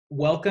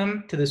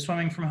Welcome to the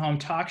Swimming from Home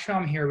talk show.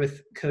 I'm here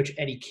with Coach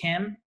Eddie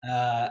Kim.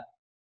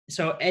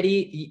 So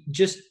Eddie,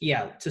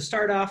 to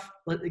start off,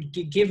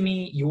 give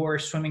me your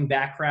swimming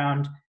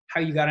background, how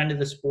you got into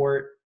the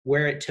sport,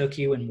 where it took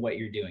you, and what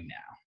you're doing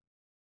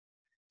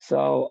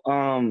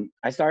now.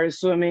 I started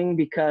swimming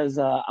because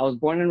I was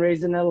born and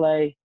raised in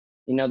LA.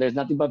 You know, there's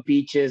nothing but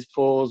beaches,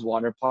 pools,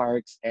 water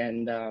parks.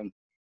 And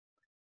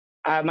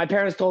my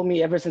parents told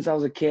me ever since I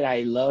was a kid,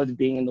 I loved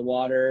being in the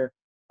water.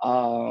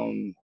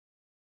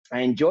 I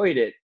enjoyed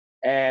it.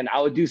 And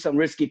I would do some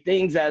risky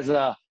things as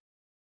a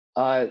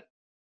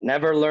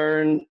never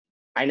learn.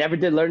 I never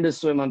did learn to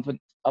swim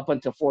up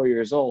until 4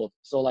 years old.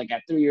 So like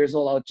at 3 years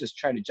old, I would just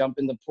try to jump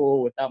in the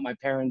pool without my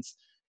parents,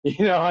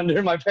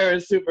 under my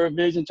parents'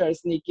 supervision, try to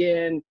sneak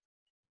in.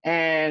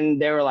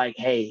 And they were like,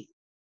 hey,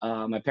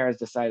 my parents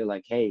decided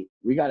like, hey,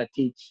 we got to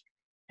teach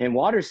him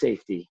water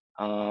safety.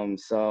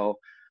 So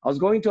I was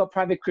going to a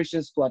private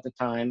Christian school at the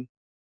time.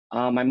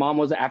 My mom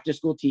was an after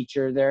school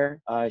teacher there.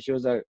 She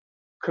was a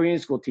Korean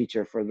school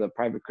teacher for the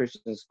private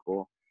Christian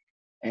school.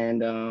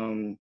 And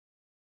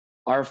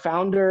our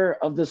founder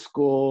of the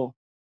school,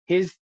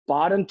 his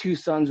bottom two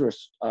sons were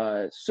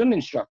swim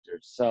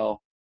instructors.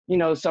 So,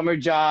 summer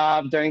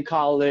job during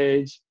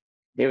college,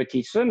 they would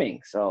teach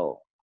swimming. So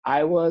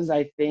I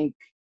think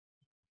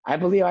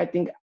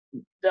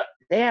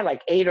they had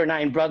like 8 or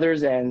 9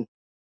 brothers, and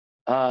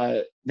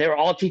they were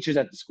all teachers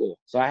at the school.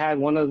 So I had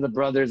one of the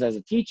brothers as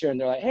a teacher, and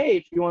they're like, hey,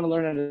 if you want to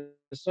learn how to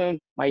swim,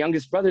 my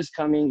youngest brother's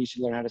coming, you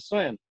should learn how to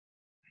swim.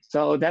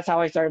 So that's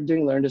how I started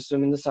learn to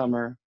swim in the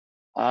summer.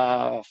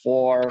 4,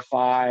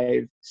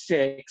 5,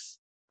 6.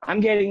 I'm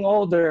getting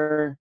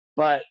older,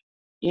 but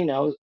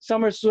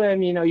summer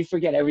swim, you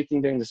forget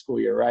everything during the school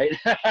year, right?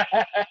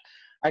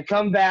 I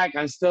come back,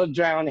 I'm still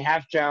drowning,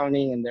 half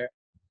drowning,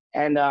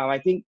 and I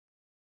think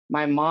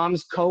my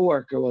mom's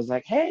coworker was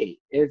like, "Hey,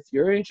 if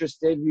you're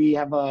interested, we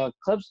have a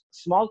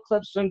small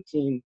club swim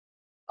team,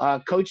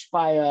 coached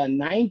by a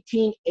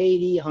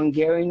 1980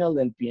 Hungarian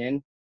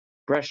Olympian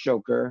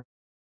breaststroker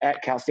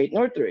at Cal State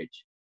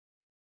Northridge."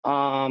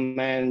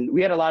 And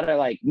we had a lot of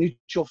like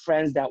mutual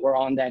friends that were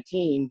on that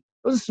team.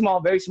 It was a small,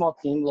 very small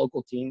team,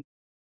 local team.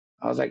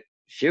 I was like,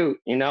 shoot,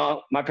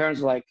 my parents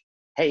were like,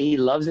 hey, he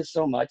loves it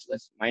so much,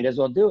 might as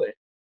well do it.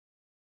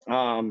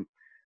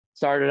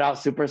 Started out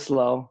super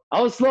slow.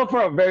 I was slow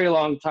for a very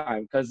long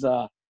time because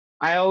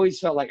I always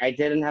felt like I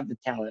didn't have the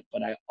talent,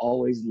 but I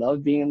always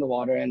loved being in the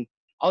water, and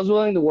I was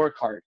willing to work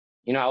hard.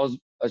 I was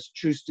a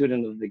true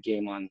student of the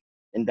game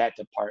in that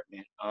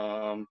department.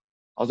 I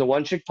was a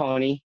one-trick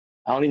pony.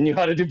 I only knew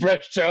how to do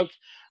breaststroke.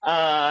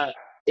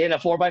 In a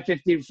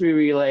 4x50 free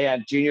relay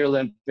at Junior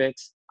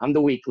Olympics, I'm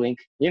the weak link.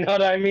 You know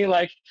what I mean?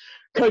 Like,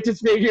 coach is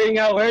figuring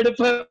out where to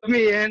put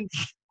me in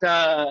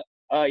to,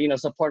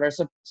 support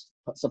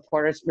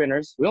our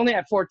sprinters. We only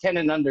had 4 10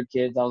 and under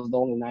kids. I was the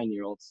only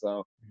 9-year-old.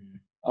 So,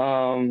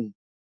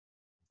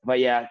 but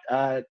yeah,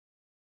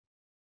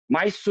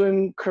 my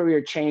swim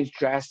career changed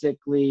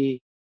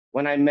drastically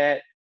when I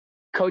met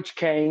Coach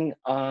Kang.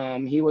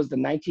 He was the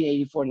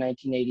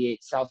 1984-1988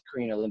 South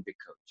Korean Olympic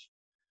coach.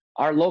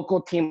 Our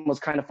local team was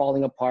kind of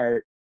falling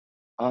apart.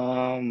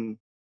 Our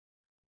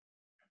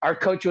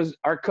coach was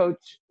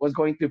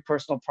going through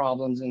personal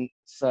problems and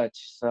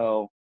such,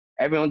 so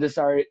everyone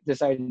decided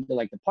to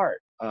like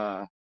depart.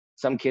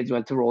 Some kids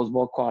went to Rose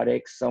Bowl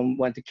Aquatics, some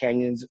went to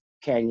Canyons,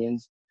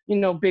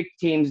 big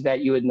teams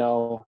that you would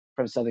know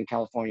from Southern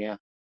California.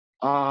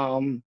 I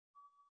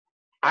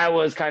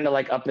was kind of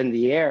like up in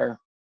the air,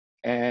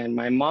 and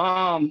my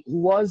mom, who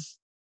was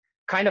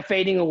kind of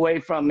fading away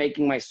from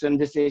making my swim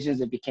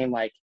decisions, it became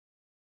like,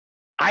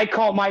 I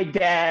call my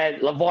dad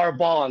LeVar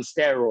Ball on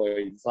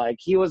steroids. Like,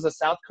 he was a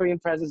South Korean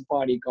president's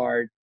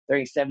bodyguard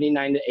during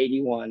 79 to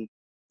 81,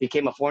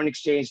 became a foreign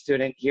exchange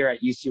student here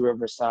at UC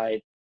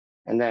Riverside,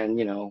 and then,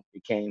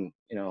 became,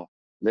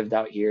 lived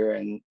out here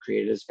and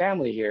created his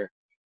family here.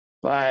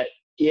 But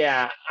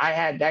yeah, I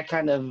had that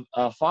kind of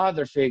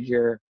father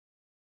figure,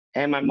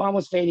 and my mom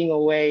was fading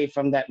away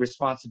from that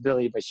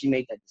responsibility, but she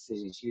made that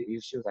decision. She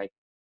was like,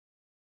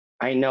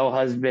 I know,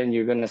 husband,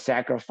 you're going to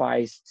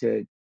sacrifice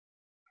to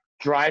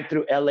drive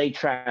through LA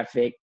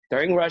traffic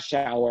during rush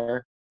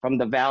hour from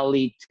the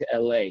Valley to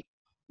LA,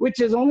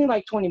 which is only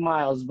like 20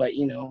 miles. But,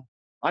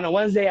 on a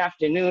Wednesday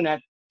afternoon at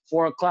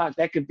 4 o'clock,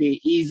 that could be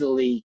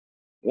easily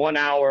 1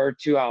 hour,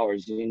 2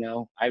 hours,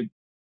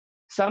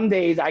 some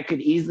days I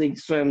could easily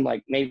swim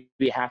like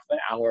maybe half an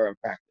hour of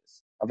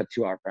a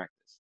 2-hour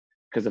practice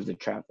because of the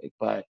traffic.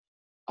 But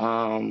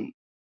I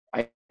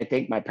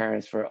thank my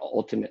parents for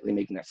ultimately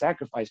making that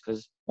sacrifice,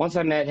 because once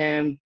I met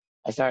him,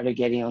 I started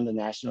getting on the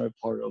national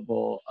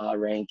reportable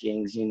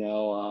rankings.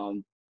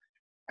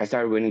 I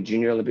started winning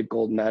junior Olympic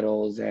gold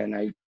medals,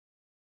 and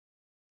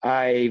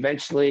I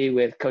eventually,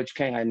 with Coach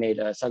Kang, I made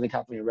a Southern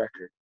California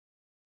record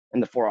in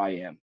the 4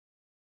 IM,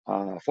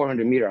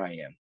 400 meter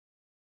IM.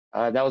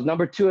 That was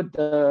number 2 at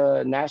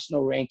the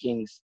national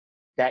rankings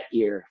that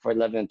year for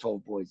 11 and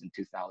 12 boys in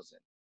 2000.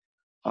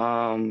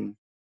 And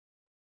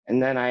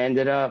then I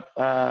ended up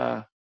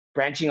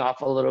branching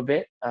off a little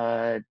bit.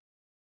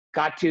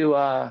 Got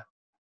to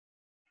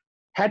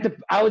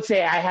I would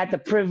say I had the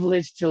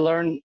privilege to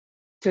learn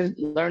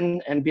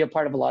and be a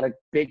part of a lot of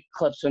big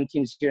club swim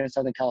teams here in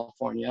Southern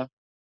California.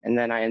 And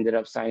then I ended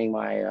up signing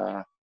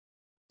my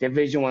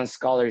Division I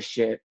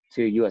scholarship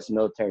to U.S.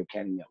 Military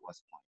Academy at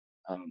West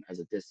Point as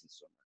a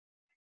distance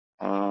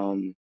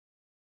swimmer.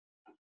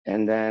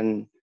 And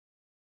then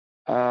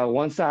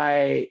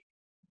it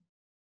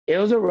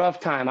was a rough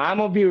time. I'm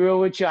gonna be real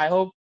with you. I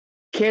hope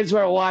kids who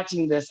are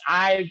watching this.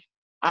 I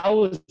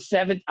was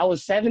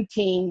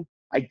 17.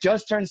 I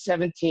just turned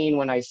 17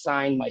 when I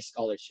signed my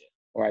scholarship,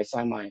 or I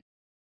signed my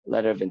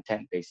letter of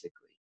intent, basically.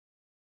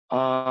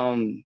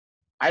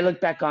 I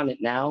look back on it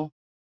now.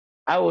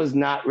 I was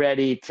not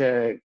ready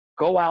to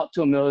go out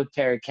to a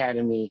military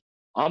academy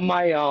on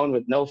my own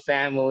with no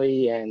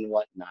family and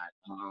whatnot.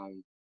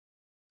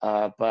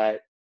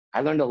 But I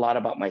learned a lot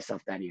about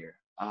myself that year.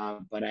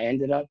 But I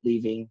ended up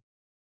leaving.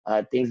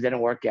 Things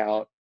didn't work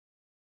out.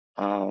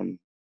 And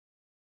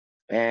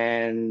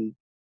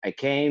I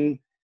came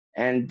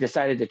and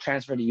decided to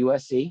transfer to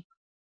USC.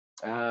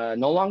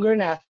 No longer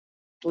an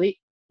athlete.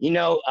 You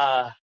know,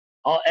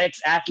 all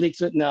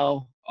ex-athletes would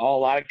know, a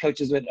lot of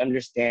coaches would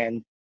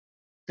understand.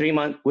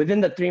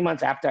 Within the 3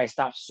 months after I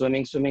stopped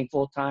swimming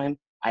full time,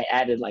 I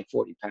added like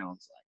 40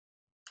 pounds. Like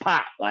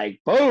pop, like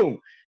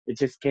boom. It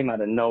just came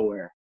out of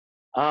nowhere.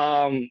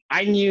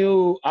 I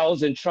knew I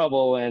was in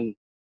trouble, and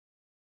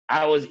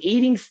I was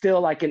eating still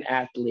like an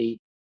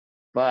athlete,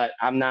 but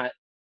I'm not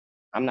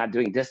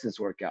doing distance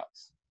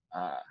workouts.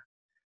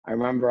 I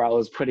remember I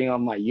was putting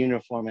on my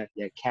uniform at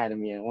the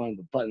academy, and one of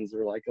the buttons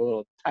were like a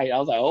little tight. I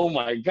was like, oh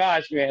my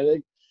gosh,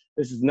 man,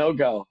 this is no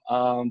go.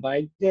 But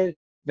I did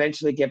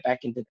eventually get back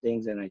into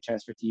things, and I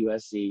transferred to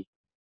USC.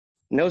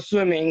 No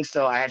swimming,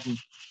 so I had to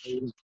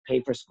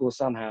pay for school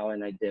somehow,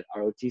 and I did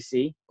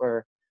ROTC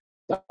for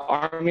the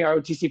Army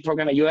ROTC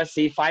program at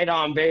USC. Fight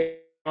on, baby.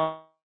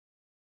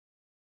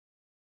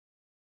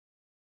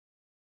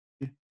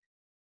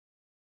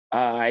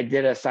 I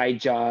did a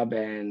side job,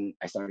 and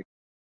I started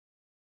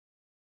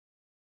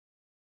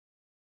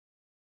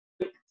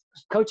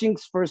coaching.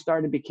 First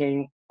started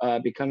becoming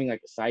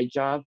like a side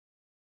job,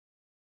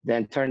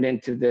 then turned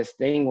into this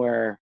thing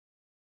where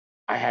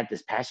I had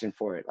this passion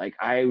for it. Like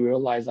I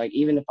realized, like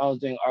even if I was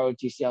doing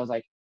ROTC, I was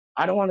like,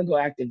 I don't want to go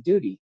active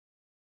duty.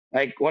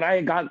 Like what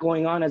I got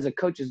going on as a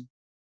coach is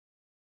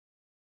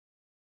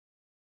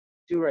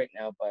do right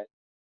now, but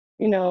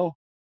you know,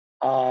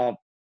 uh,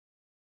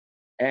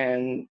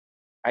 and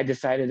I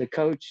decided to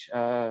coach.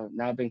 Now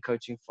I've been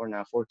coaching for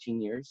now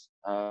 14 years.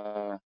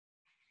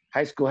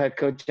 High school head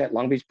coach at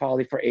Long Beach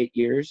Poly for 8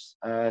 years.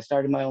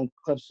 Started my own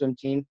club swim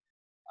team.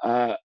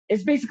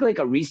 It's basically like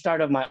a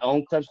restart of my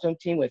own club swim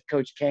team with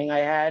Coach Kang I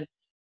had,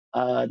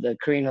 the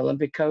Korean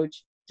Olympic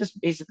coach. Just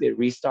basically a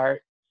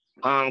restart.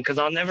 Because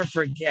I'll never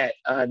forget,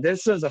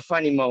 this was a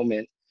funny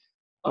moment.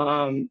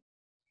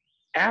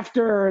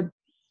 After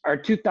our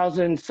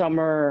 2000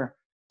 summer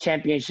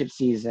championship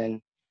season,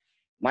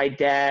 my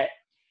dad,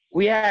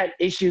 we had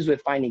issues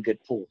with finding good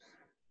pools,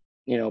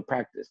 to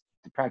practice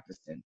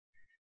in.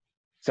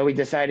 So we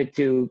decided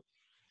to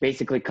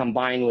basically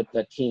combine with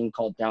a team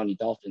called Downey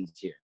Dolphins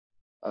here,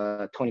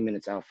 20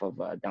 minutes out of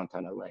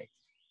downtown LA.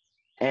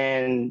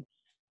 And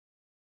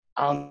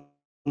I'll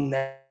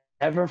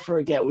never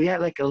forget, we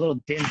had like a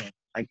little dinner,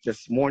 like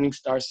this Morning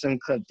Star Swim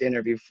Club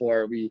dinner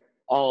before we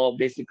all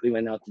basically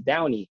went out to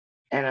Downey.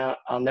 And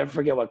I'll never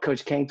forget what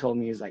Coach Kang told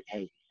me. He was like,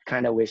 hey,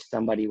 kind of wish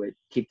somebody would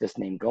keep this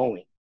name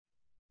going.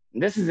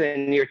 And this is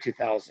in the year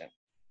 2000.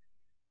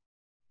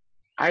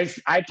 I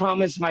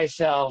promised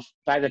myself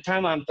by the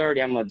time I'm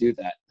 30, I'm going to do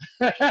that.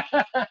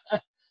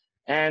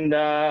 And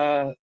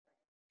our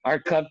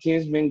club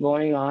team's been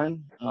going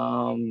on.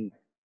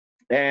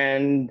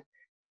 And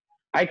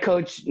I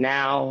coach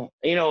now.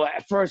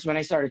 At first when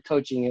I started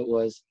coaching, it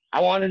was,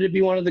 I wanted to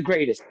be one of the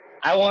greatest.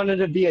 I wanted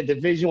to be a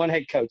Division I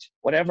head coach.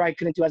 Whatever I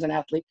couldn't do as an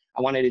athlete,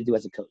 I wanted to do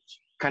as a coach.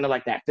 Kind of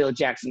like that Phil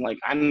Jackson. Like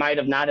I might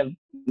have not have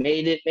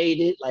made it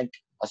like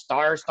a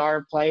star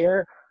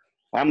player,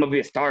 but I'm going to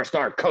be a star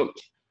coach.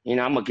 I'm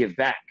going to give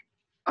back.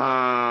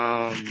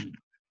 And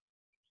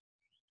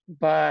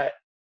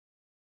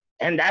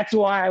that's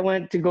why I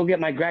went to go get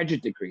my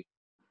graduate degree,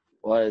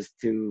 was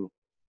to,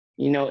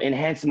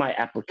 enhance my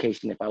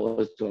application if I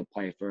was to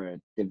apply for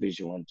a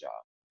Division I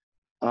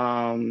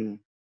job.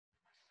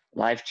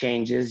 Life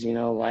changes,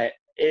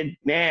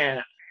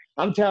 man,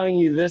 I'm telling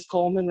you this,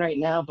 Coleman, right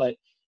now, but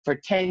for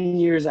 10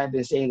 years, I've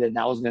been saying that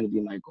was going to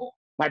be my goal.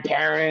 My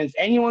parents,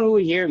 anyone who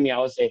would hear me, I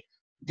would say,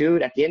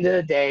 dude, at the end of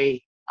the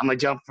day, I'm going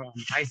to jump from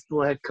high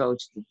school head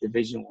coach to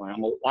Division I.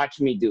 I'm going to watch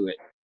me do it.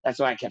 That's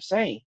what I kept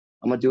saying.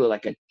 I'm going to do it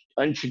like an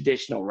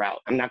untraditional route.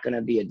 I'm not going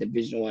to be a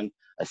Division I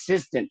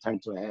assistant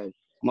turned to a head.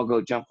 I'm going to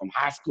go jump from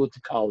high school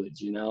to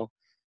college,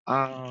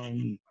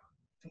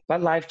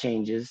 But life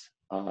changes.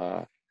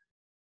 I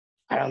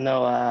don't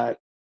know.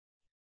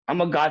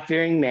 I'm a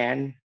God-fearing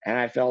man, and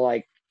I felt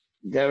like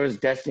there was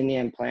destiny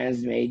and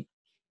plans made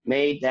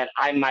that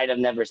I might have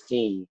never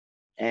seen.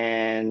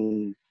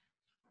 And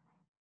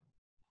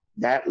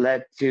that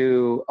led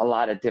to a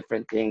lot of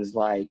different things,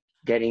 like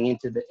getting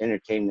into the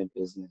entertainment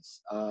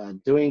business,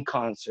 doing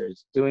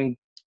concerts, doing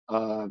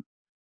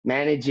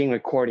managing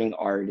recording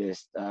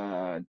artists,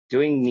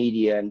 doing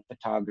media and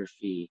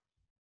photography.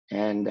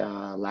 And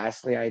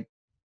lastly, I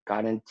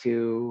got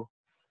into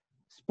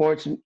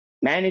sports,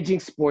 managing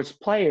sports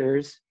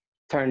players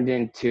turned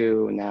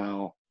into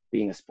now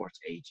being a sports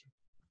agent.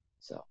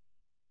 So,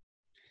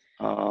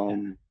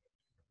 um,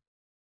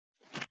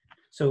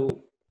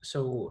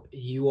 So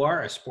you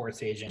are a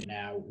sports agent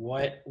now.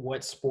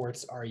 What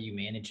sports are you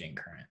managing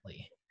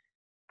currently?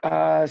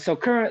 so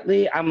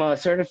currently I'm a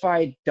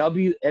certified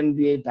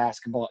WNBA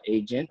basketball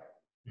agent.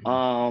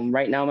 Mhm.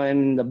 Right now I'm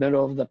in the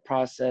middle of the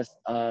process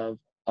of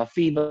a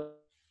FIBA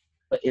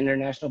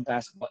international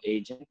basketball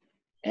agent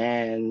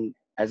and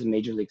as a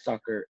Major League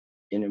Soccer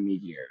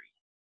intermediary.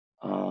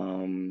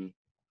 Um,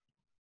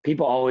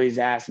 People always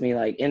ask me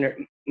like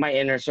my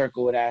inner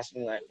circle would ask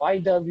me like, why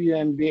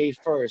WNBA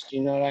first?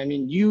 You know what I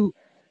mean? You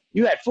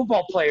had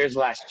football players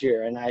last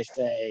year, and I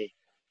say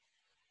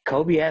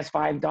Kobe has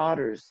 5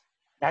 daughters.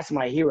 That's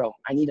my hero.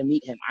 I need to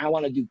meet him. I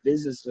want to do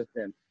business with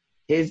him.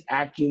 His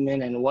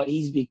acumen and what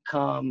he's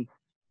become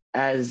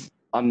as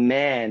a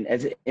man,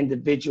 as an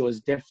individual,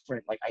 is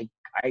different. Like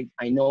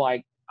I know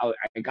I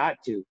got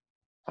to.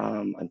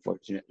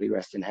 Unfortunately,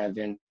 rest in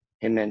heaven,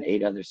 him and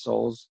 8 other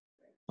souls.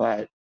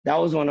 But that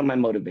was one of my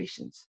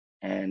motivations.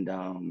 And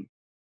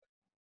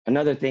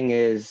another thing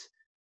is,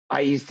 I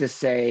used to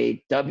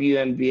say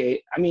WNBA.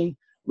 I mean,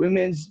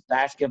 women's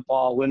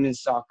basketball,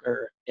 women's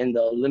soccer in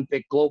the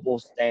Olympic global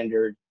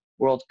standard,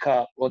 World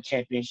Cup, World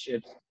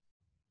Championships,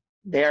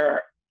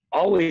 they're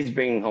always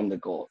bringing home the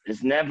gold.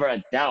 There's never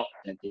a doubt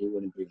that they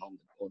wouldn't bring home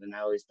the gold. And I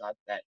always thought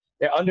that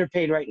they're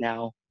underpaid right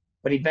now,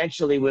 but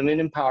eventually women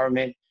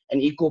empowerment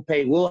and equal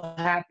pay will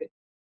happen.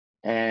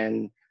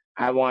 And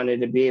I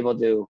wanted to be able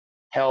to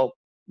help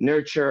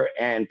nurture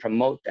and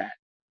promote that.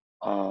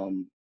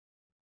 Um,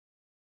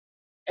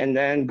 and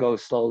then go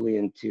slowly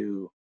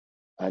into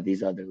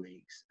these other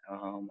leagues.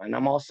 And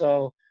I'm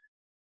also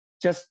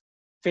just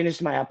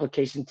finished my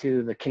application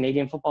to the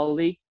Canadian Football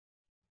League.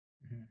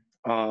 Mhm.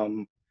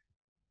 Um,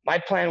 my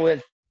plan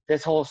with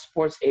this whole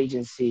sports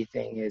agency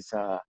thing is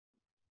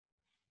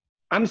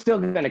I'm still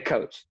going to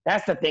coach.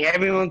 That's the thing.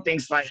 Everyone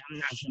thinks like I'm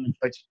not going to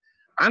coach.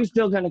 I'm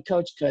still going to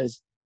coach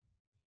because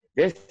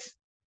this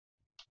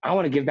I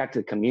want to give back to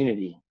the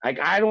community. Like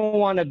I don't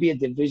want to be a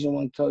Division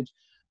 1 coach.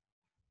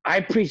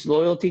 I preach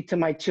loyalty to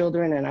my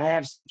children, and I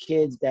have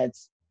kids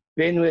that's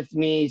been with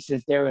me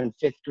since they were in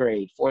 5th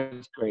grade,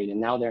 4th grade,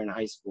 and now they're in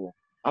high school.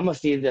 I'm gonna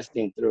see this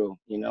thing through,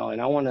 you know,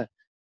 and I want to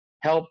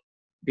help,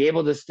 be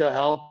able to still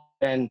help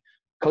and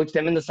coach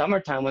them in the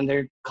summertime when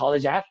they're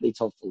college athletes,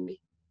 hopefully.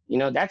 You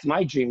know, that's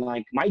my dream.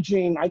 Like my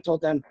dream, I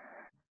told them,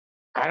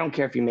 I don't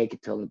care if you make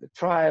it to the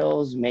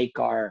trials, make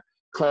our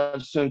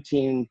club swim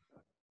team,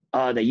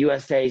 the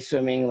USA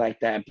swimming, like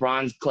that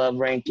bronze club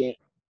ranking.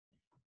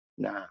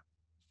 Nah,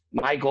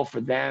 my goal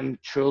for them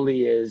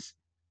truly is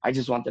I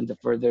just want them to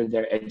further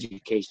their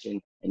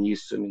education and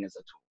use swimming as a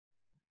tool.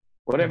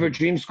 Whatever Mhm.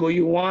 dream school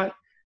you want,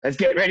 let's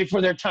get ready for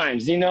their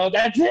times. You know,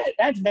 that's it.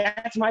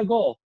 That's my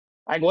goal.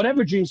 Like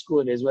whatever dream school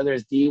it is, whether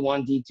it's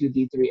D1, D2,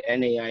 D3,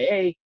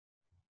 NAIA,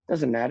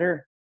 doesn't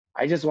matter.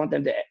 I just want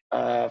them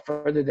to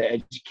further their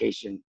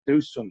education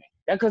through swimming.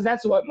 Because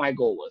that's what my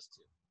goal was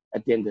too,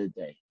 at the end of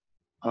the day,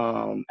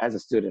 as a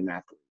student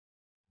athlete.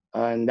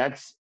 And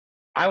that's,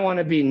 I want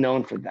to be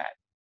known for that,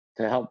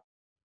 to help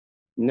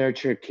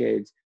nurture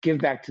kids, give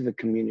back to the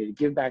community,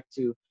 give back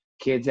to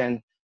kids.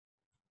 And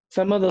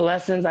some of the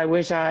lessons I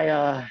wish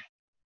I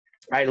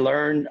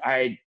learned,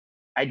 I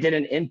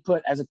didn't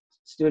input as a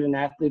student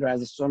athlete or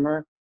as a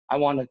swimmer. I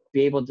want to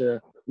be able to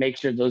make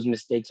sure those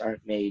mistakes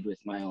aren't made with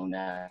my own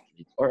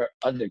athletes or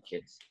other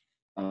kids.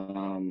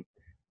 Um,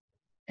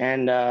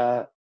 and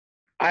I,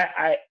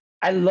 I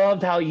I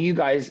loved how you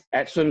guys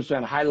at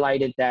SwimSwam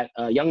highlighted that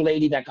young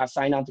lady that got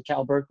signed on to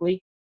Cal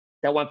Berkeley,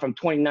 that went from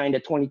 29 to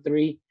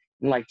 23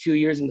 in like 2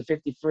 years in the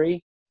 50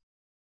 free.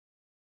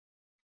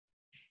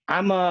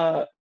 I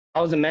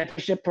was a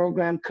mentorship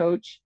program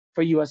coach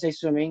for USA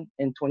Swimming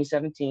in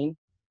 2017,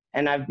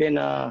 and I've been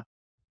a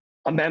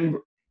member.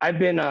 I've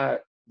been a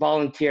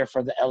volunteer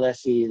for the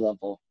LSE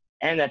level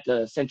and at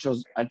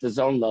the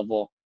zone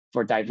level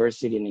for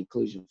diversity and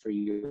inclusion for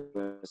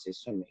USA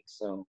Swimming.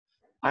 So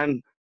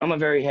I'm I'm a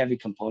very heavy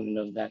component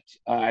of that.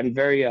 I'm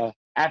very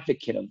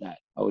advocate of that,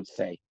 I would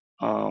say,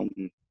 um,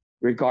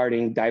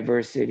 regarding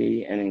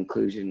diversity and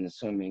inclusion in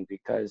swimming,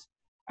 because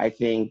I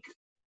think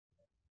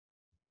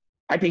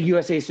I think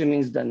USA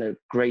Swimming's done a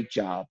great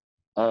job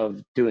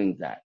of doing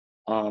that,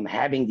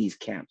 having these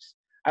camps.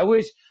 I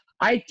wish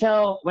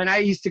when I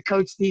used to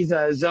coach these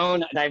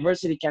zone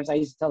diversity camps, I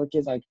used to tell the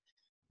kids like,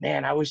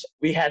 man, I wish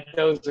we had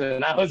those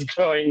when I was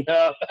growing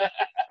up.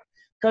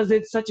 Because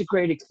it's such a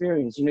great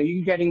experience. You know,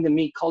 you're getting to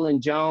meet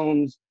Colin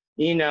Jones,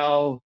 you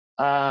know,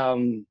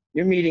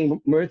 you're meeting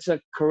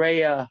Maritza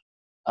Correa,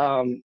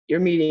 you're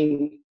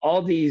meeting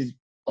all these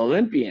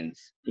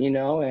Olympians, you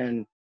know,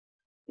 and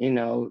you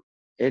know,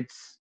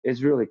 it's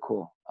really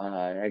cool.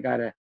 I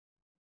gotta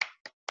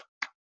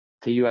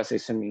to USA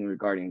Swimming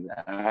regarding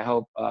that. I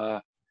hope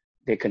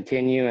they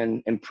continue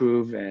and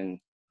improve and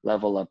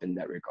level up in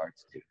that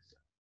regards too. So.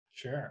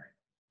 Sure.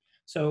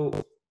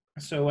 So,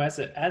 as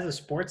a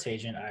sports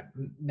agent,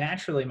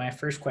 naturally my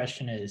first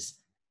question is,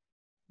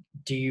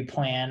 do you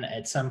plan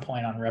at some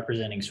point on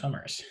representing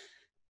swimmers?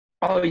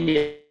 Oh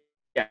yeah,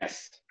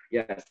 yes,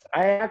 yes.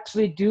 I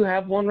actually do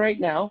have one right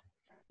now.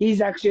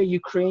 He's actually a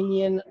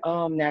Ukrainian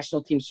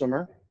national team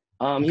swimmer.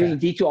 He was Okay. a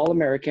D2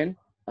 All-American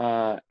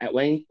at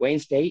Wayne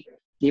State.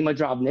 Dima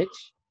Drobnich.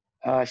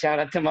 Shout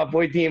out to my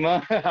boy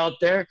Dima out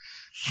there.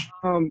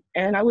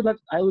 And I would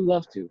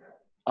love to.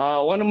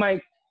 One of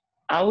my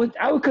I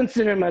would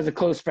consider him as a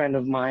close friend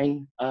of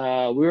mine.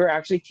 We were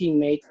actually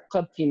teammates,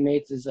 club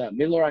teammates. Is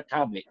Milorad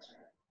Kavic.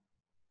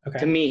 To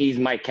Okay. me, he's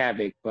Mike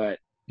Kavic, but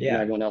Yeah.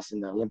 everyone else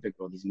in the Olympic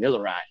world, he's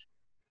Milorad,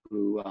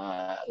 who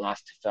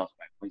lost to Phelps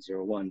by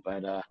 0.01.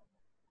 But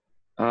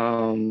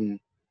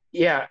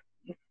yeah,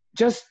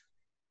 just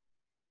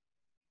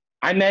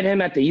I met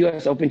him at the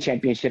U.S. Open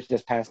Championships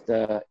this past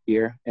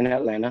year in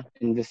Atlanta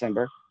in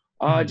December.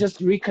 Mhm.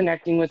 Just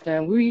reconnecting with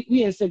him. We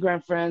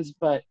Instagram friends,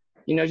 but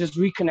just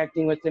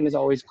reconnecting with him is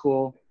always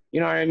cool. You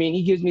know what I mean?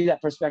 He gives me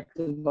that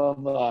perspective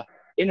of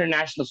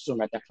international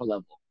swimmer at that pro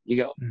level.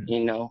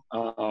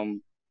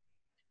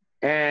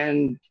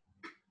 And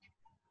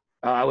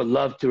I would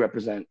love to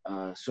represent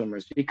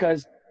swimmers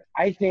because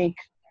I think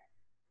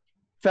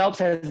Phelps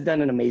has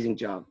done an amazing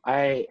job.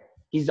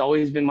 He's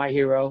always been my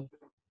hero.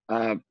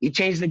 He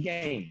changed the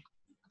game.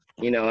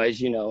 As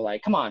you know,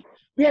 like, come on,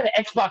 we had an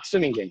Xbox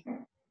swimming game.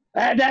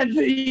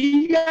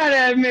 You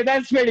gotta admit,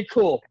 that's pretty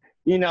cool.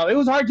 It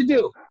was hard to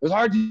do.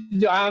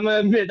 I'm gonna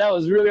admit that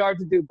was really hard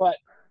to do. But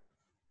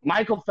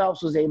Michael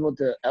Phelps was able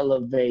to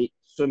elevate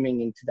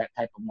swimming into that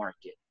type of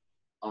market,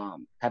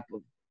 type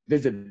of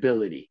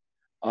visibility.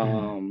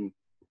 And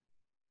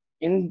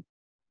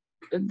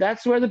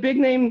that's where the big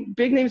name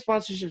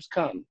sponsorships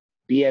come.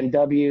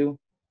 BMW.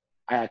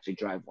 I actually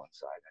drive one,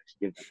 so I actually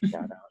give them a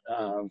shout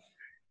out.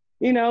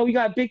 You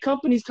got big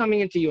companies coming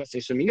into USA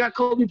Swimming. You got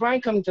Kobe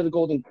Bryant coming to the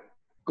Golden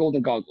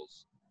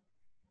Goggles.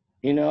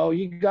 You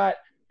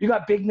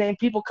got big name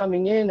people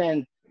coming in,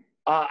 and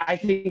I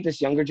think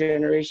this younger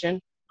generation.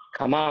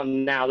 Come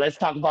on now, let's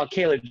talk about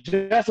Caleb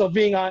Dressel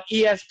being on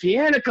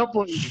ESPN a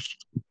couple of years.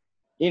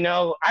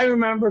 I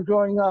remember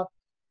growing up.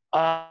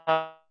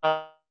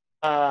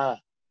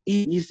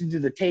 He used to do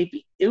the tape.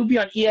 It would be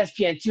on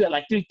ESPN2 at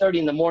like 3:30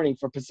 in the morning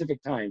for Pacific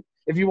time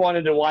if you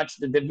wanted to watch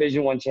the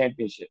Division I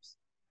championships.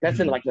 That's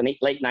in like the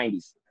late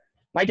 90s.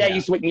 My dad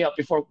used to wake me up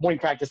before morning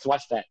practice to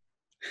watch that,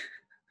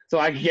 so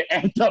I could get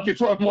amped up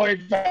before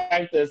morning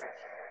practice.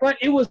 But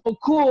it was so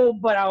cool.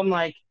 But I'm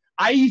like,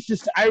 I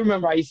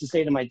remember I used to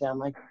say to my dad, I'm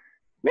like,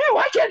 man,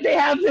 why can't they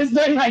have this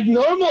during like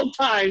normal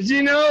times?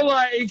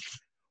 Like,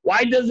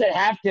 why does it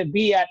have to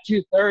be at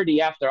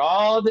 2:30 after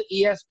all the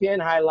ESPN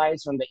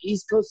highlights from the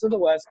East Coast to the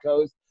West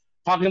Coast,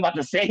 talking about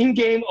the same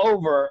game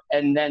over,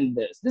 and then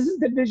this? This is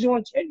Division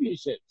I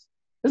championships.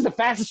 This is the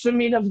fastest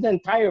swimming of the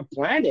entire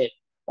planet.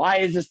 Why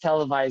is this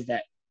televised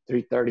at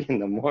 3:30 in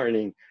the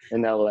morning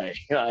in LA?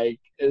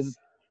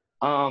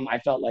 I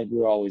felt like we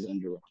were always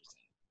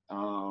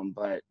underrepresented.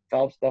 But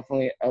Phelps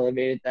definitely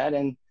elevated that,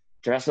 and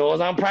Dressel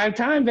was on prime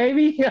time,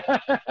 baby.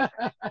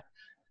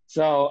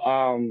 So,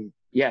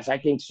 yes, I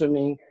think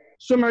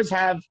swimmers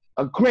have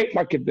a great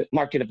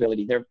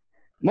marketability.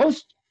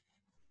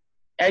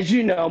 As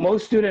you know,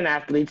 most student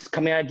athletes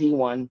coming out of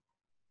D1,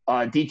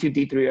 D2,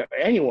 D3, or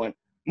anyone,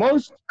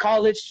 most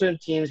college swim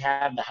teams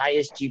have the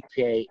highest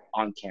GPA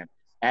on campus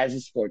as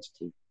a sports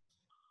team.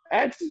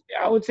 That's,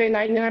 I would say,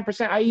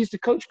 99%. I used to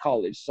coach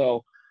college,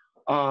 so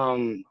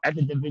at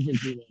the Division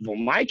III level,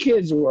 my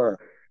kids were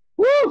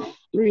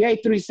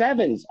 3.8,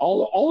 3.7s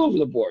all over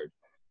the board.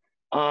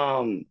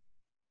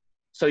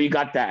 So you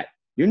got that.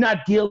 You're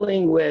not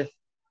dealing with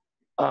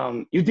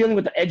you're dealing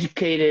with an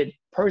educated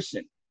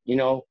person.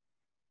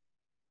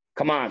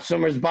 Come on,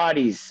 swimmers'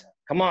 bodies.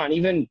 Come on,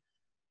 even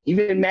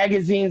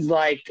magazines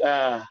like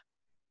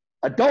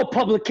adult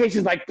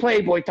publications like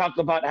Playboy talk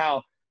about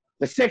how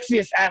the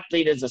sexiest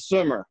athlete is a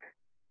swimmer,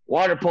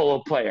 water polo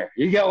player.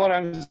 You get what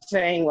I'm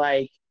saying?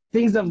 Like,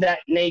 things of that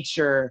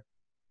nature.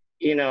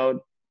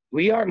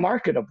 We are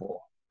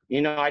marketable.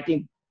 I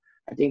think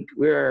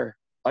we're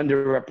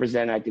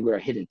underrepresented. I think we're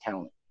a hidden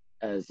talent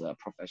as a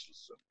professional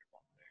swimmer.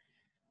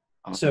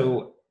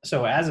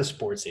 So as a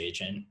sports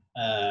agent,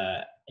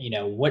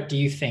 what do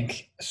you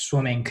think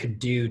swimming could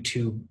do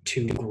to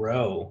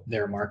grow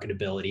their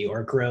marketability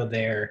or grow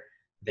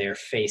their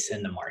face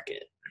in the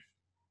market?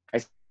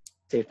 I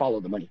say follow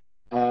the money.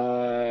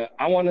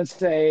 I want to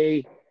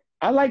say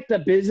I like the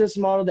business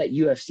model that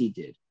UFC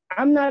did.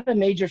 I'm not a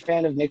major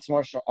fan of mixed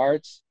martial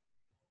arts.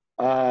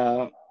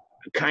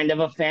 Kind of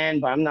a fan,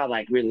 but I'm not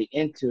like really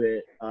into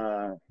it.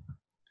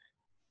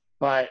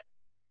 But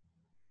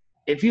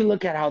if you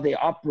look at how they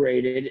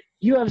operated,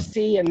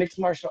 UFC and mixed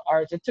martial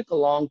arts, it took a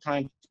long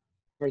time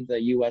for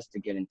the US to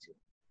get into.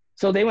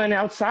 So they went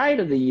outside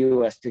of the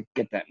US to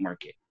get that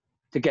market,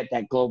 to get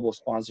that global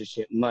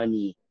sponsorship,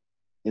 money,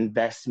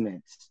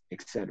 investments,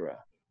 etc.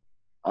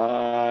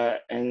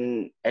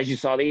 And as you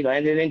saw, they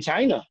landed in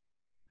China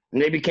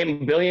and they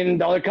became $1 billion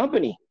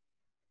company.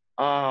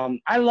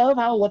 I love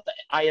what the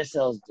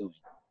ISL is doing.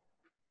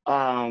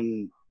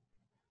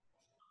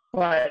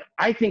 But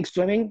I think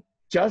swimming,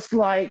 just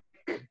like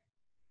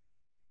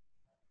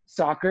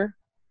soccer,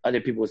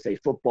 other people would say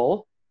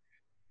football,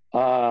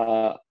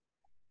 uh,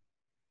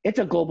 it's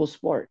a global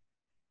sport.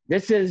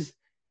 This is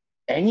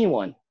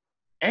anyone.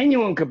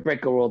 Anyone could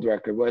break a world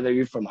record, whether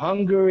you're from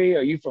Hungary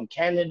or you're from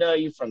Canada,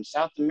 you're from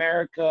South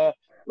America,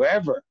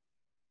 wherever.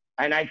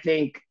 And I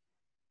think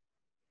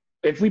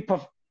if we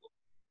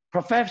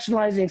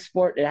professionalizing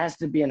sport, it has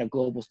to be in a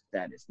global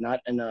status, not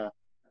in a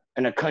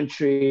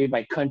country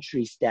by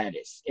country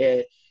status.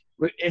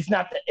 It's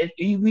not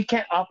we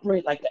can't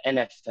operate like the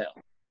NFL.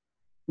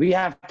 We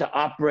have to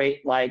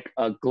operate like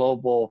a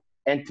global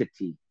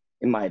entity,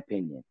 in my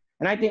opinion.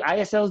 And I think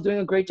ISL is doing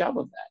a great job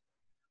of that.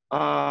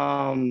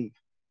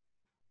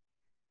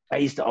 I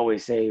used to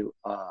always say,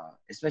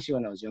 especially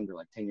when I was younger,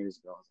 like 10 years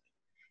ago, I was like,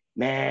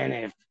 man,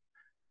 if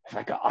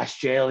like an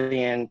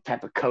Australian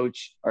type of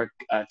coach or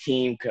a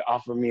team could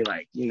offer me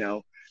like,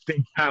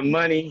 big time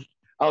money,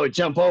 I would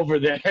jump over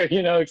there,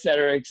 et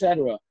cetera, et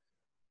cetera.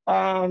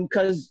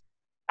 Because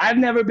I've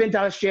never been to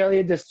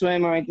Australia to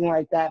swim or anything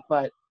like that,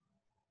 but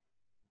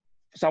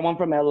someone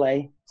from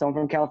LA, someone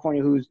from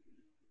California who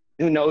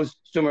knows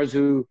swimmers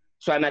who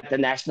swam at the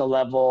national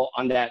level,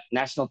 on that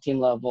national team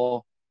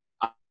level,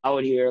 I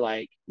would hear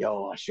like,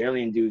 yo,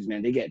 Australian dudes,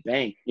 man, they get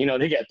banked.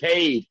 They get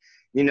paid.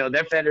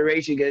 Their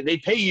federation, they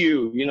pay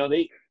you.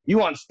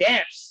 You on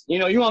stamps.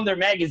 You on their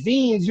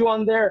magazines. You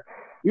on their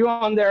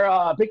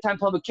big time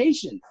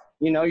publications.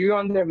 You're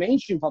on their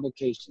mainstream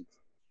publications.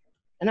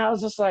 And I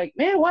was just like,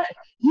 man, what?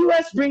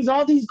 U.S. brings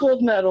all these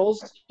gold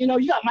medals. You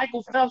got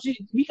Michael Phelps.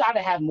 We got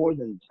to have more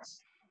than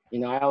this.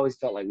 I always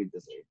felt like we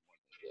deserved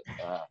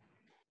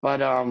more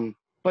than this.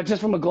 But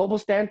just from a global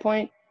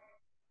standpoint,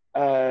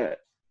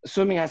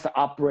 swimming has to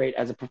operate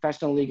as a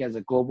professional league, as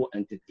a global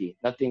entity,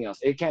 nothing else.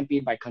 It can't be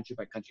by country,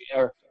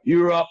 or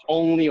Europe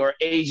only, or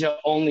Asia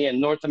only, and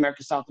North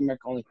America, South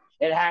America only.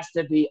 It has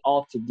to be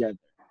all together.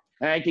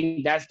 And I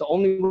think that's the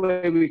only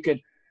way we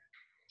could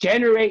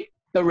generate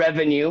the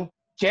revenue,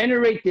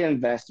 generate the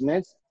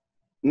investments,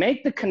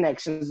 make the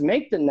connections,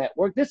 make the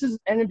network.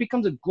 And it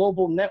becomes a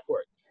global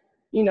network.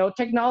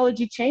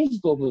 Technology changes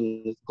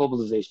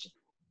globalization.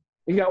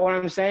 You got what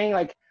I'm saying?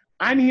 Like,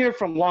 I'm here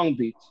from Long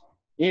Beach.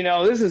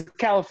 This is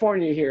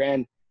California here,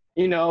 and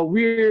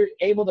we're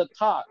able to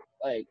talk.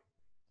 Like,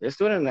 this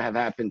wouldn't have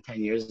happened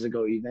 10 years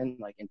ago, even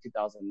like in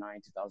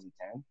 2009,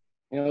 2010.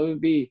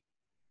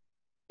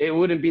 It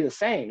wouldn't be the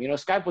same.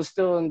 Skype was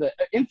still in the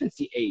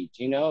infancy age.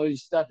 You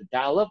still have to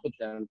dial up with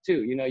them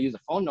too. Use a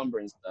phone number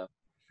and stuff.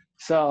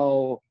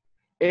 So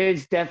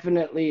it's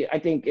definitely, I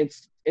think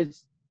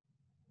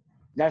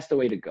that's the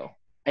way to go.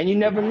 And you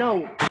never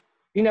know.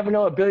 You never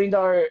know, $1 billion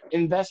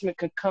investment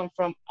could come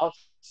from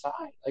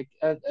outside, like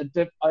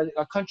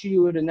a country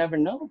you would have never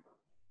known.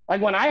 Like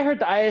when I heard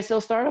the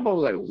ISL startup, I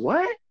was like,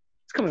 what?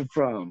 It's coming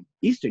from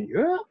Eastern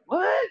Europe?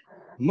 What?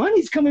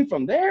 Money's coming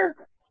from there?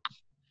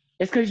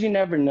 It's because you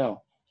never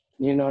know.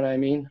 You know what I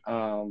mean?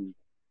 I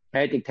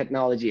think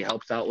technology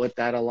helps out with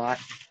that a lot.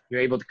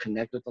 You're able to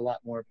connect with a lot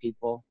more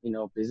people,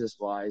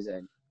 business-wise,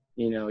 and,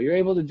 you're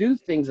able to do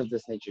things of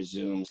this nature,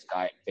 Zoom,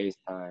 Skype,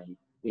 FaceTime,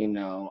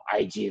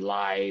 IG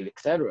Live,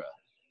 etc.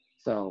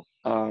 So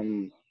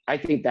I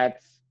think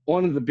that's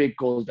one of the big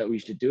goals that we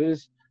should do,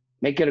 is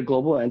make it a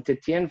global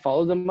entity and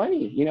follow the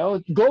money.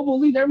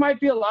 Globally, there might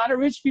be a lot of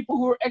rich people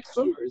who are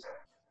ex-swimmers.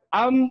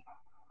 I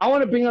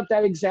want to bring up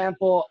that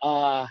example.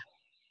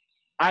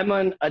 I'm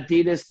on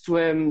Adidas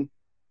Swim.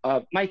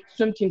 My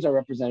swim teams are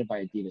represented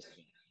by Adidas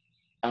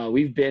Swim.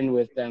 We've been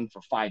with them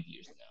for 5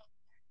 years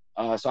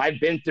now. So I've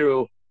been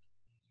through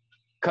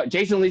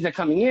Jason Lisa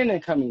coming in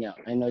and coming out.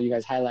 I know you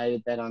guys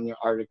highlighted that on your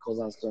articles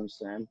on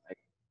SwimSwam.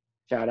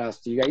 Shout outs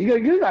to you guys.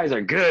 You guys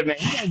are good, man.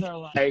 You guys are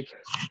like,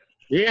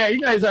 you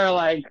guys are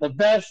like the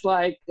best,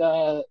 like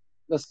the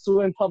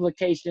swim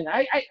publication.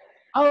 I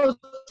was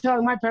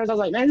telling my parents, I was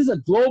like, man, this is a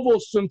global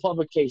swim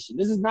publication.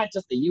 This is not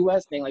just a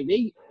U.S. thing. Like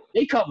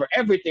they cover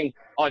everything.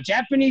 A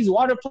Japanese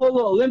water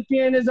polo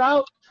Olympian is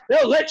out,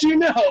 they'll let you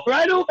know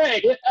right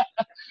away.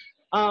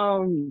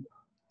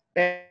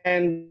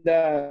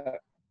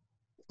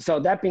 So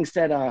that being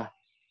said, I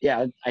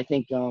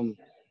think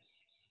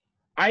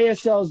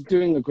ISL is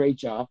doing a great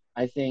job.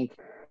 I think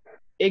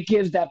it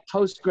gives that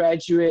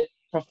postgraduate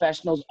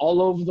professionals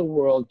all over the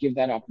world give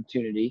that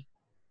opportunity,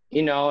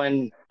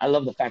 and I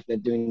love the fact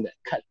that doing the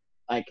cut,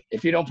 like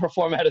if you don't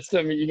perform at a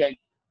swim, you get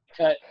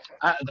cut.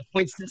 The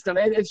point system,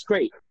 it's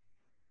great.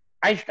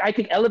 I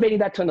think elevating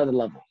that to another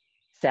level,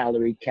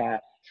 salary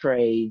cap,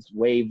 trades,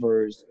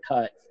 waivers,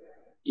 cuts,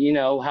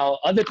 how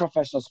other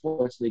professional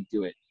sports league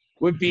do it,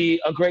 would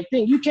be a great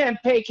thing. You can't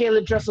pay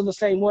Caleb Dressel the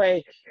same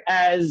way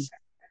as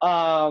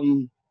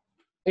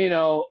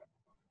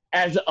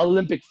as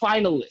Olympic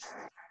finalists.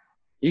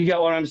 You get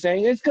what I'm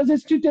saying? It's because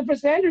it's two different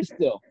standards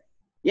still.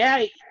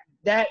 Yeah,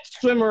 that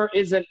swimmer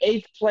is an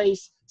 8th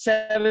place,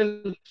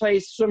 7th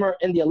place swimmer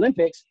in the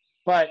Olympics,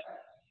 but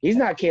He's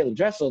not Caleb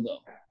Dressel though,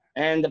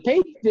 and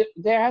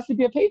there has to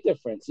be a pay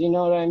difference. You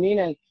know what I mean?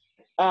 And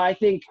I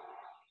think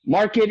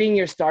marketing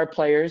your star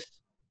players,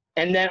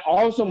 and then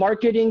also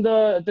marketing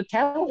the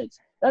talents.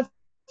 That's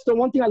the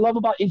one thing I love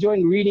about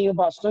enjoying reading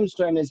about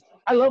SwimSwam is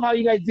I love how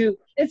you guys do.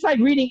 It's like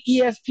reading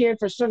ESPN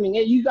for swimming.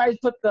 You guys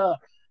put the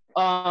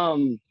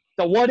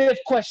what if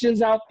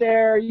questions out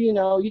there. You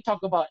know, you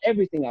talk about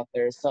everything out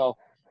there. So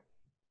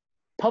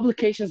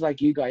publications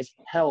like you guys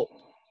help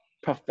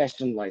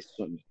professionalize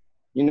swimming.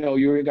 You know,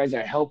 you guys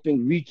are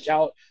helping reach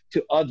out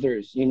to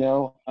others, you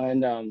know,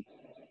 and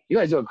you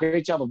guys do a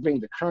great job of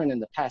bringing the current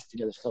and the past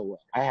together so well.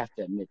 I have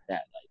to admit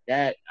that. Like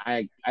that,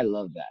 I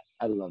love that.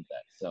 I love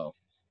that.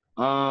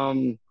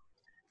 Um,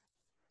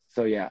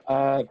 so yeah.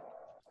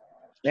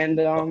 And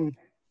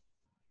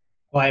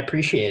Well, I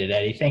appreciate it,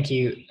 Eddie. Thank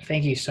you.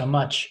 Thank you so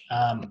much.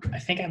 I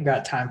think I've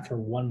got time for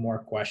one more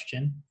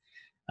question.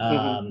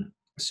 mhm,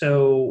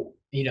 So,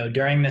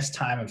 during this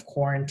time of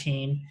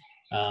quarantine,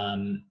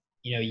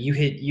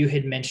 you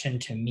had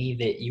mentioned to me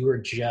that you were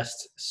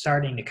just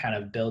starting to kind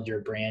of build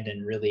your brand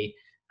and really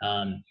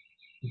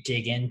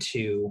dig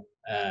into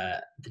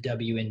the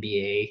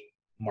WNBA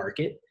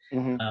market.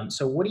 mhm.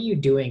 So, what are you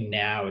doing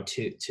now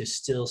to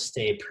still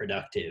stay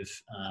productive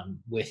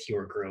with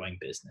your growing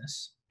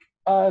business?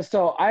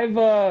 So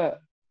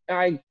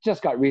I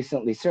just got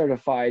recently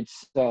certified,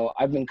 so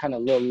I've been kind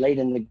of a little late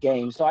in the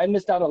game. So I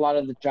missed out a lot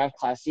of the draft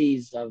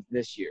classes of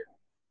this year.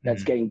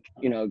 That's Mhm.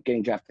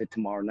 getting drafted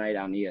tomorrow night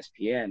on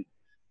ESPN.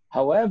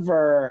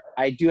 However,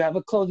 I do have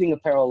a clothing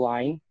apparel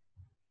line,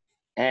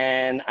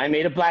 and I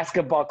made a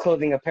basketball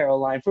clothing apparel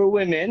line for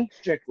women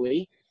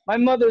strictly. My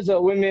mother's a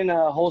women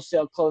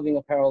wholesale clothing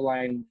apparel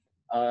line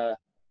uh,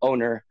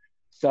 owner,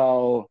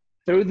 so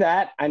through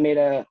that I made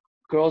a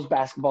girls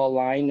basketball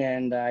line,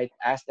 and I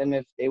asked them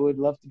if they would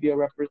love to be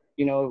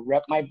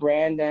rep my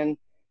brand and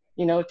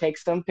take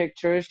some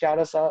pictures, shout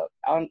us out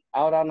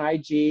on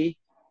IG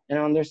and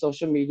on their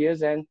social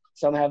medias, and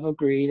some have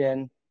agreed.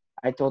 And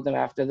I told them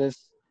after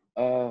this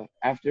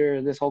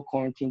whole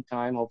quarantine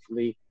time,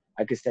 hopefully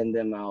I could send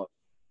them out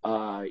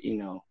uh, you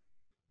know,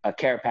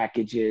 care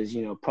packages,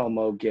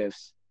 promo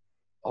gifts,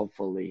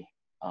 hopefully.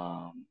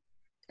 Um,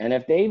 and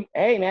if they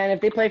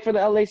play for the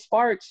LA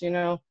Sparks,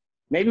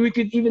 maybe we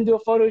could even do a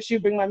photo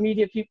shoot, bring my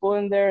media people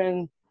in there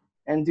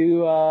and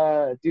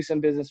do some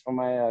business for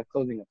my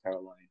clothing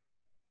apparel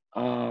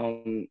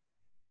line.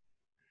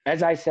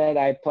 As I said,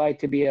 I applied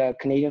to be a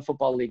Canadian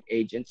Football League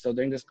agent. So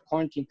during this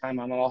quarantine time,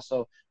 I'm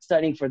also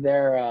studying for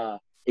their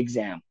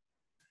exam.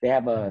 They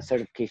have a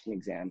certification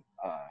exam.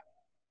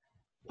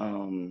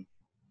 Um,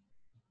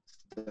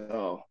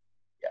 So,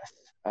 yes,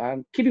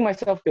 I'm keeping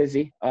myself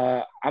busy.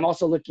 I'm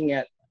also looking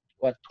at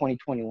what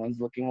 2021 is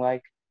looking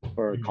like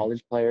for Mhm.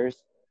 college players.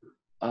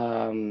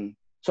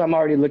 So I'm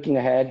already looking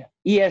ahead.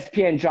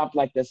 ESPN dropped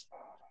like this.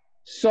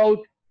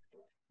 So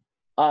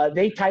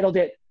they titled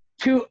it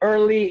 "Too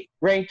Early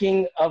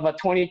Ranking of a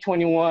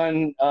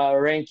 2021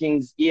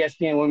 Rankings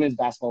ESPN Women's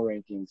Basketball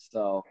Rankings."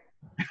 So,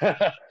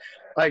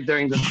 like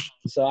during this,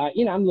 so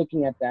I'm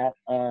looking at that.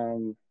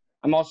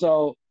 I'm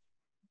also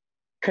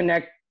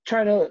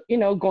trying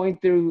to going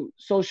through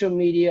social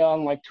media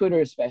on like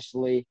Twitter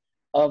especially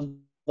of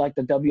like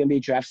the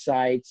WNBA draft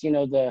sites,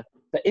 the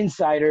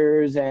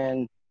insiders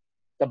and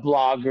the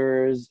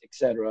bloggers,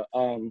 etc.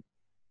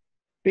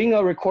 Being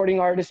a recording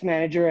artist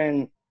manager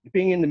and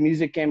being in the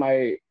music game,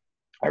 I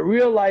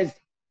realized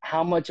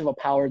how much of a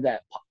power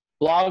that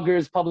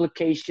bloggers,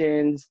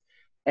 publications,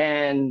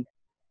 and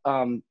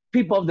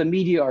people of the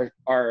media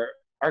are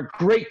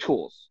great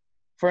tools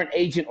for an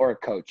agent or a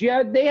coach.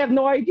 Yeah, they have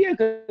no idea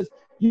because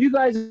you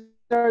guys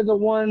are the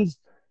ones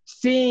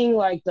seeing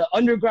like the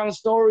underground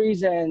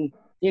stories, and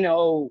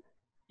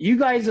you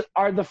guys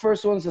are the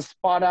first ones to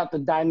spot out the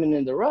diamond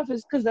in the rough.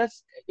 Is because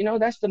that's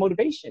the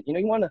motivation.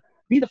 You want to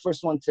be the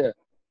first one to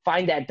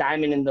find that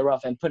diamond in the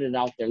rough and put it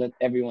out there, let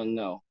everyone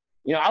know.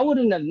 I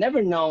wouldn't have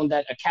never known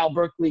that a Cal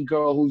Berkeley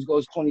girl who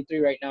goes 23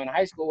 right now in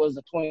high school was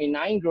a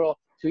 29 girl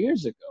 2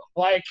 years ago.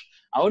 Like,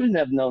 I wouldn't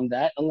have known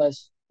that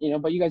unless,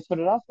 but you guys put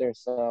it out there.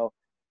 So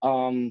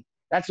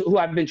that's who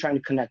I've been trying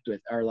to connect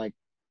with, are like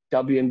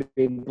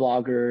WNBA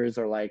bloggers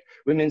or like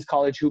women's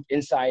college hoop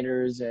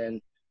insiders,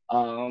 and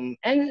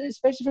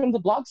especially from the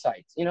blog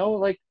sites,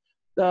 like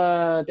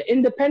the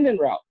independent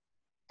route.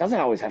 Doesn't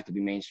always have to be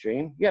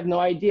mainstream. You have no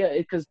idea,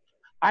 because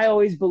I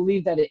always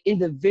believe that an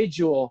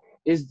individual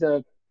is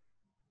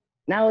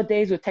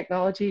nowadays with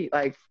technology,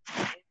 like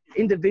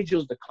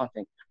individuals, the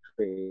content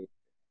creator.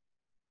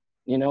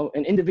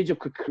 An individual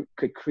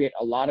could create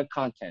a lot of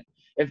content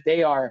if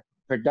they are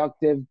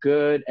productive,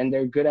 good, and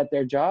they're good at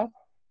their job.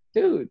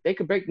 Dude, they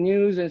could break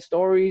news and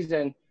stories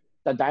and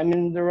the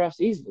diamond in the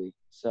roughs easily.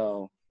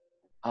 So,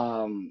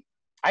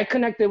 I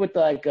connected with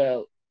like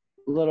a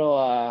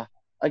little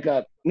like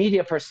a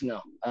media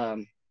personnel.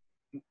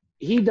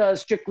 He does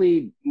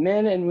strictly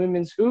men and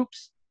women's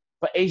hoops,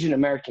 but Asian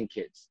American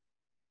kids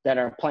that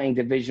are playing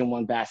Division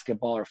I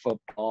basketball or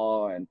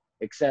football and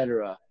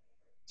etc.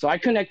 So I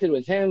connected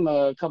with him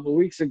a couple of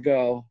weeks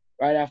ago,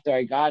 right after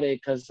I got it,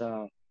 because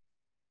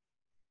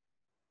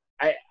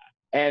I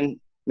And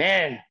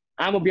man,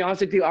 I'm gonna be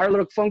honest with you, our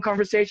little phone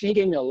conversation, he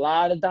gave me a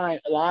lot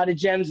of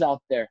gems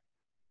out there,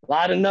 a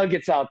lot of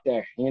nuggets out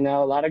there, you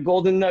know, a lot of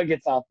golden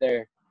nuggets out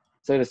there,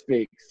 so to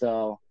speak.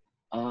 So,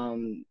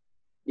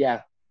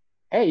 yeah.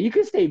 Hey, you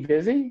can stay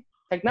busy.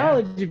 Yeah.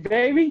 Technology,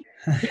 baby.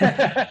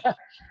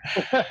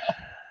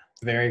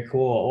 Very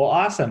cool. Well,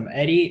 awesome.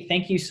 Eddie,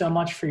 thank you so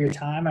much for your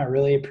time. I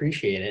really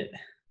appreciate it.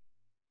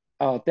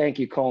 Oh, thank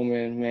you,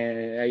 Coleman,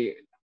 man.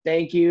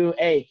 Thank you.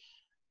 Hey,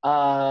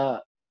 uh,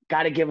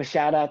 got to give a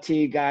shout out to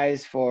you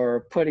guys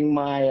for putting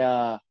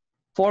my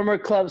former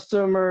club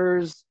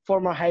swimmers,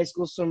 former high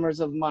school swimmers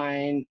of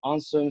mine on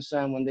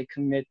SwimSwam when they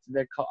commit to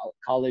their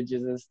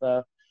colleges and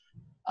stuff.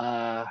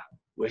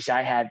 Wish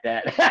I had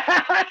that.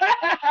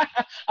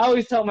 I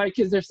always tell my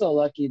kids they're so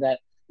lucky that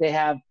they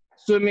have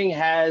swimming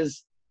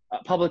has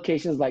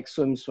publications like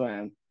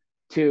SwimSwam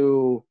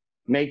to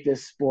make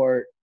this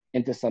sport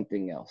into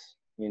something else,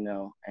 you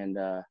know, and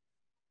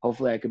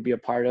hopefully I could be a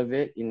part of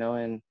it, you know,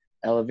 and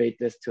elevate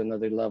this to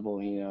another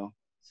level, you know.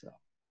 So